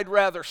 I'd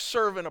rather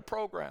serve in a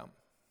program.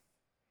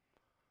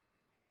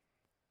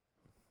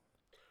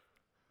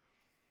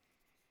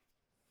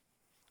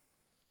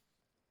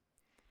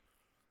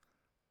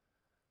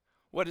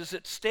 What is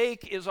at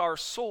stake is our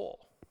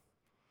soul.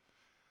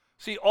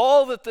 See,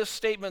 all that these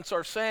statements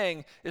are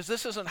saying is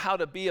this isn't how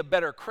to be a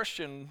better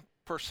Christian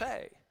per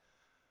se.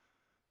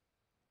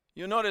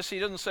 You notice he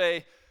doesn't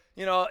say,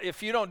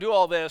 if you don't do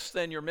all this,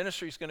 then your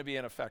ministry is going to be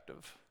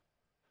ineffective.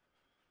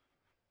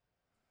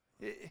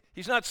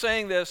 He's not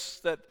saying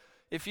this, that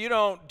if you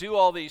don't do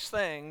all these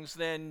things,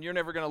 then you're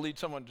never going to lead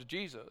someone to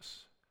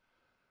Jesus.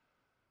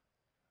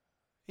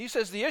 He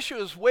says the issue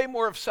is way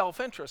more of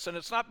self-interest, and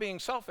it's not being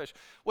selfish.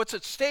 What's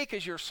at stake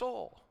is your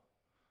soul.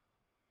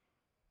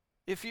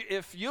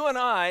 If you and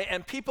I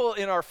and people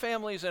in our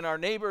families and our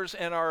neighbors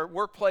and our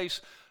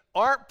workplace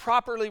aren't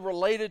properly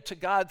related to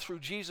God through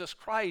Jesus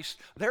Christ,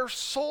 their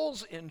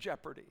soul's in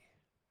jeopardy.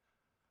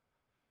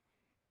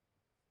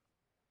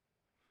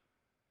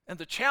 And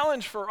the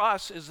challenge for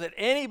us is that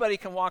anybody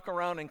can walk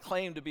around and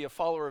claim to be a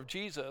follower of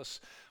Jesus,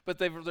 but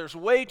there's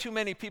way too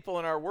many people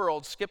in our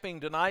world skipping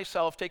deny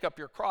self, take up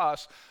your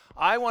cross.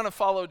 I want to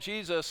follow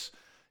Jesus,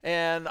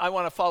 and I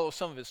want to follow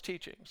some of his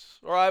teachings.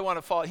 Or I want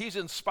to follow, he's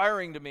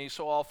inspiring to me,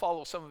 so I'll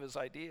follow some of his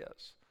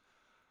ideas.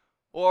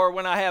 Or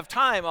when I have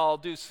time, I'll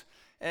do,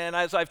 and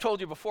as I've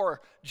told you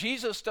before,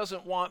 Jesus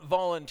doesn't want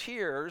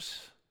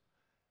volunteers.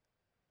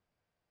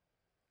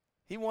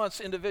 He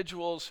wants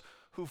individuals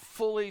who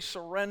fully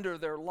surrender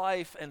their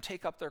life and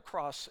take up their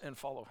cross and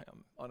follow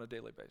him on a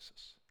daily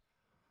basis.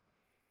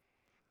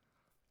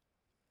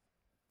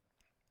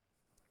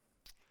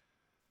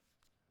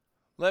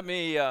 Let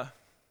me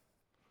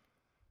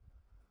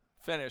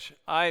finish.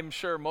 I'm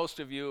sure most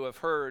of you have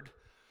heard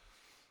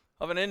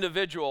of an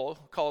individual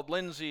called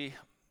Lindsay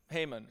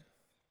Heyman.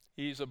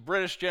 He's a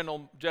British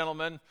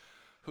gentleman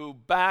who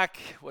back,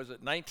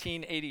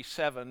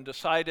 1987,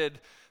 decided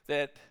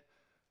that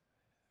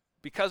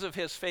because of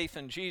his faith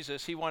in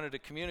Jesus, he wanted to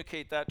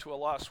communicate that to a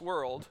lost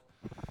world.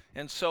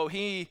 And so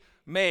he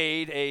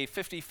made a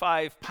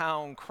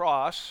 55-pound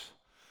cross,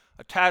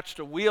 attached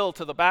a wheel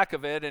to the back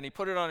of it, and he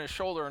put it on his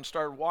shoulder and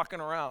started walking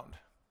around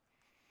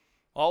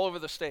all over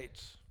the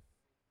States.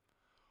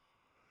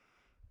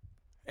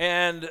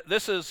 And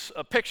this is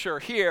a picture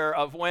here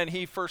of when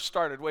he first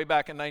started, way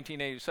back in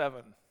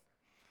 1987.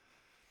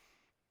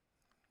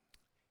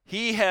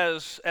 He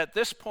has, at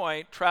this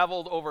point,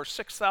 traveled over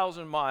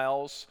 6,000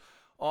 miles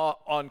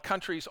on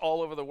countries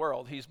all over the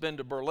world. He's been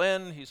to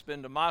Berlin, he's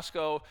been to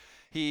Moscow.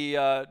 He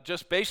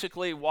just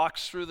basically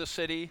walks through the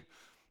city,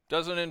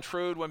 doesn't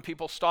intrude when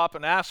people stop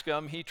and ask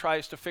him. He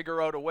tries to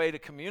figure out a way to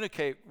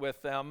communicate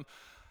with them.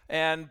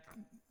 And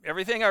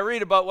everything I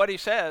read about what he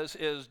says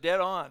is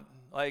dead on.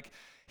 Like,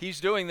 he's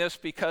doing this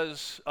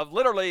because of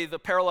literally the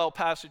parallel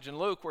passage in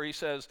Luke where he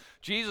says,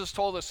 Jesus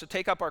told us to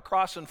take up our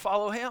cross and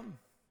follow him.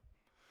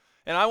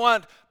 And I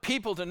want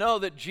people to know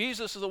that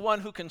Jesus is the one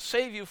who can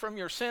save you from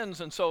your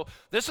sins. And so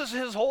this is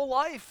his whole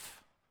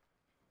life.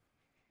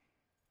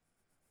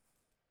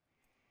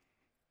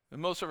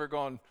 And most of them are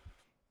going,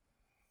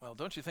 well,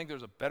 don't you think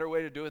there's a better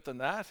way to do it than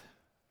that?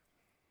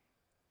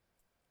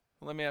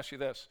 Well, let me ask you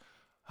this.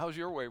 How's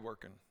your way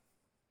working?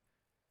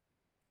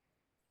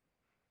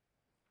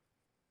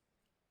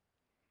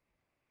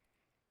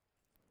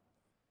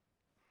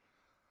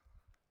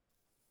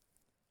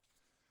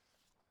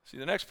 See,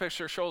 the next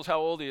picture shows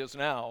how old he is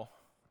now.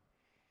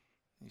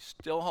 He's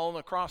still holding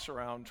the cross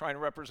around, trying to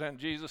represent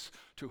Jesus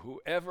to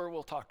whoever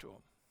will talk to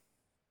him.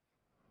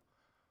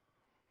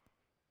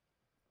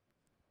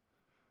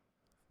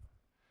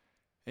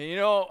 And you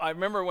know, I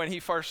remember when he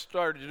first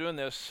started doing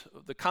this,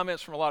 the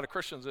comments from a lot of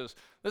Christians is,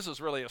 this is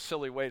really a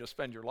silly way to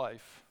spend your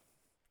life.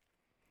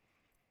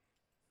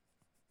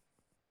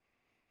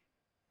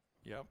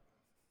 Yep.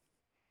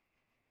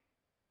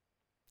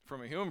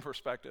 From a human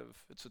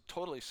perspective, it's a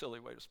totally silly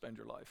way to spend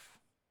your life.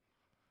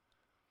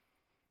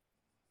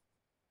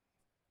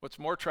 What's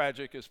more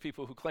tragic is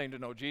people who claim to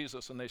know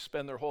Jesus and they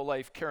spend their whole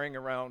life carrying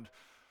around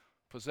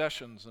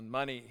possessions and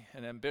money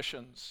and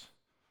ambitions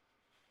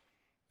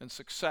and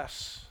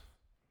success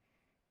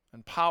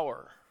and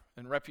power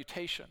and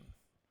reputation.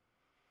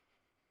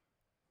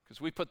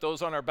 Because we put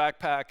those on our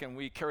backpack and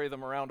we carry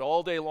them around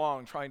all day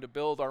long trying to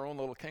build our own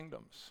little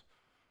kingdoms.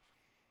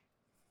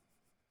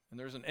 And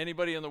there isn't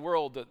anybody in the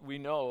world that we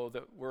know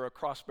that we're a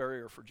cross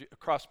bearer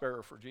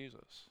for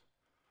Jesus.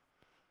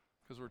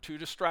 Because we're too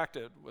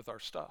distracted with our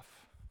stuff.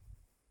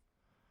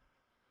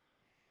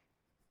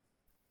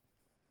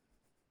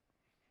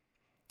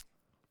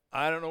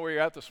 I don't know where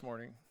you're at this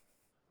morning.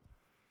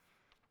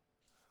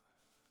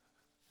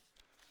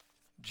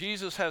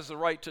 Jesus has the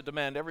right to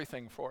demand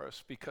everything for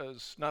us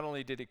because not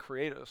only did he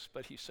create us,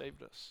 but he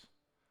saved us.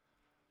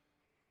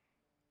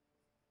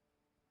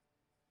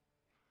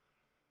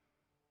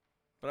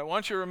 But I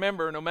want you to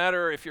remember, no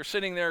matter if you're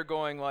sitting there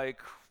going like,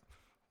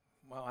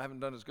 well, I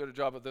haven't done as good a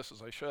job of this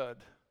as I should.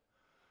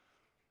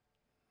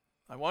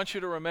 I want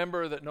you to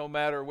remember that no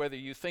matter whether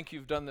you think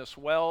you've done this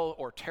well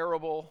or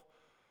terrible,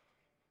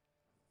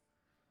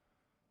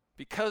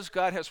 because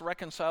God has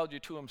reconciled you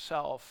to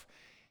himself,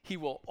 he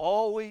will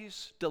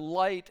always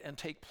delight and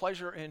take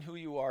pleasure in who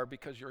you are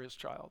because you're his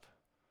child.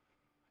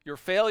 Your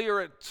failure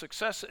at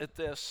success at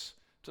this,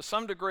 to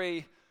some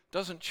degree,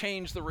 doesn't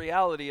change the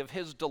reality of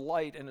his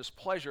delight and his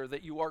pleasure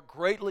that you are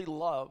greatly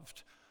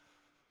loved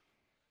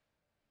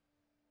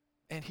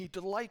and he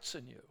delights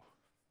in you.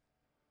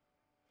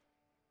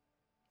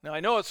 Now,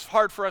 I know it's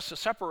hard for us to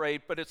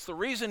separate, but it's the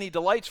reason he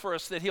delights for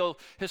us that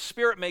his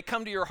Spirit may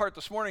come to your heart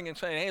this morning and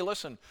say, hey,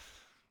 listen,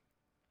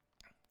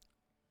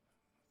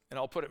 and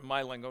I'll put it in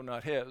my lingo,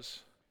 not his.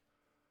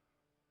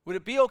 Would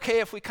it be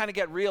okay if we kind of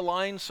get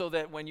realigned so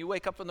that when you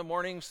wake up in the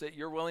mornings that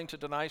you're willing to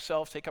deny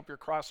self, take up your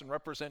cross, and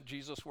represent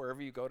Jesus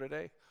wherever you go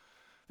today?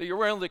 That you're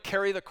willing to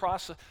carry the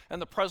cross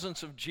and the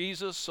presence of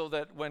Jesus so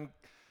that when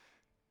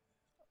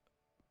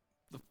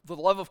the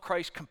love of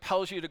Christ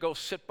compels you to go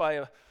sit by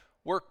a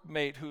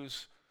workmate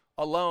who's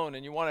alone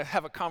and you want to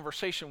have a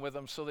conversation with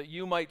them so that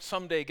you might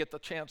someday get the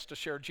chance to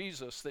share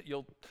Jesus, that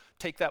you'll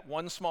take that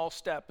one small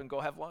step and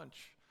go have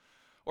lunch.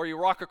 Or you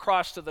walk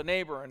across to the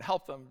neighbor and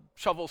help them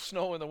shovel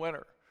snow in the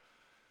winter.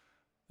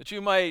 That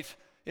you might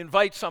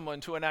invite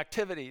someone to an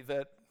activity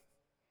that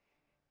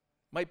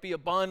might be a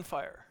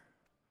bonfire.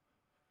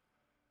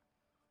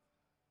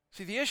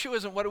 See, the issue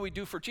isn't what do we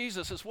do for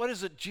Jesus, it's what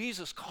is it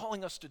Jesus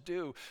calling us to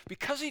do?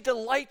 Because he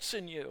delights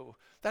in you,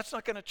 that's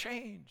not going to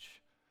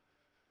change.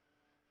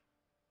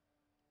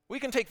 We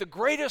can take the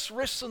greatest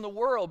risks in the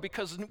world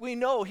because we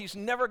know he's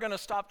never going to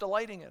stop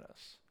delighting in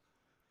us.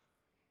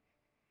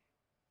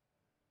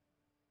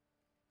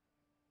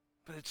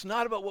 But it's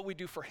not about what we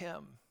do for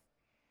him.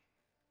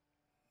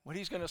 What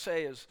he's going to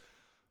say is,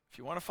 if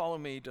you want to follow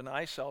me,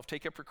 deny self,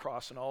 take up your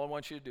cross, and all I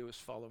want you to do is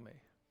follow me.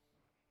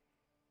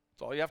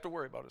 That's all you have to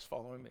worry about is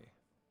following me.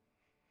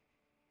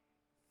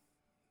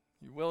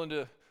 You willing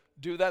to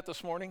do that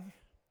this morning?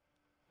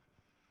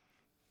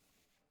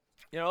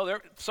 You know,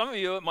 some of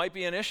you, it might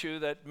be an issue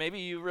that maybe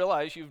you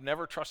realize you've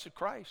never trusted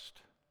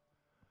Christ.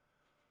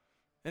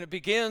 And it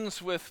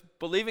begins with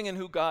believing in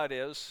who God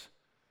is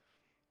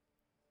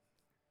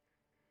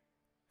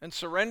and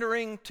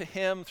surrendering to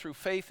him through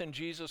faith in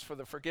Jesus for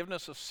the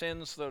forgiveness of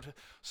sins,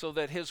 so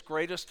that his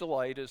greatest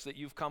delight is that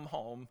you've come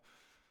home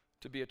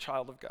to be a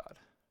child of God.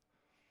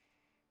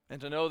 And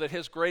to know that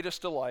his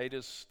greatest delight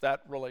is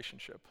that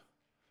relationship.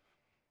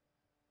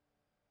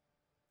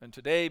 And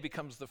today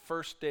becomes the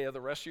first day of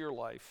the rest of your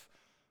life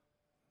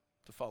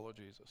to follow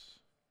Jesus.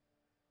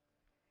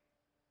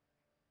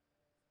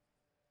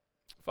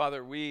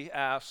 Father, we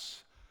ask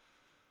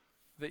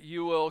that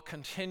you will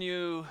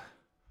continue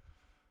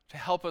to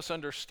help us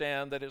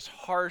understand that as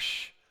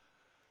harsh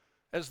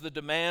as the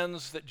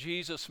demands that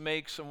Jesus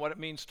makes and what it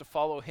means to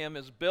follow him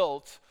is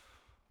built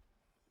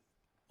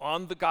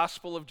on the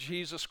gospel of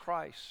Jesus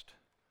Christ,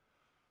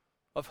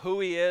 of who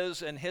he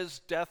is and his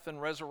death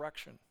and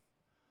resurrection.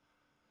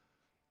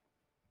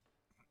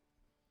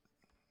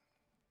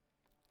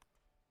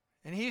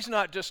 And he's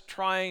not just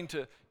trying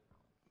to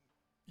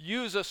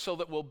use us so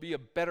that we'll be a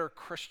better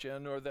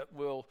Christian or that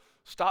we'll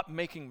stop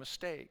making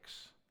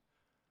mistakes.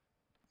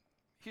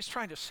 He's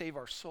trying to save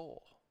our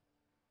soul.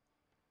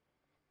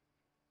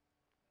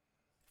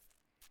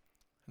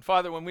 And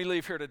Father, when we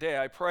leave here today,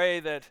 I pray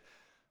that,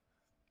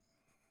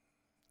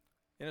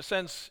 in a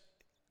sense,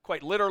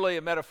 quite literally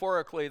and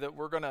metaphorically, that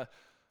we're going to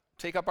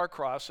take up our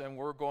cross and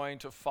we're going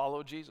to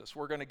follow Jesus.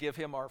 We're going to give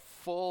him our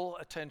full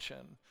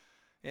attention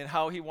in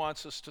how he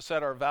wants us to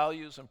set our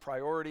values and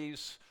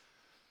priorities.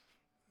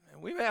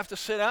 And we may have to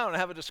sit down and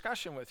have a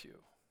discussion with you.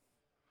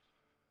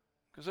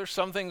 Because there's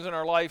some things in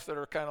our life that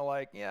are kind of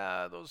like,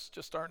 yeah, those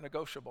just aren't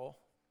negotiable.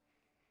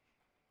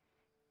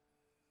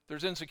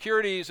 There's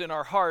insecurities in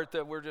our heart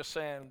that we're just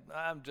saying,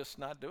 I'm just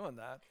not doing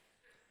that.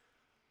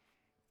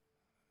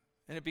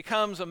 And it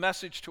becomes a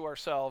message to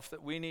ourselves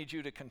that we need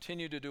you to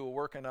continue to do a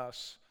work in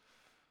us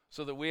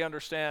so that we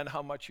understand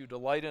how much you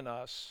delight in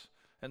us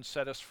and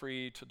set us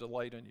free to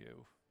delight in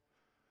you.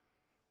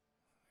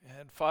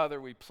 And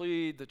Father, we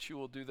plead that you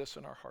will do this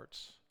in our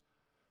hearts.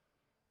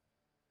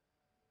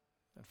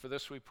 And for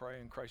this we pray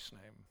in Christ's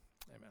name.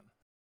 Amen.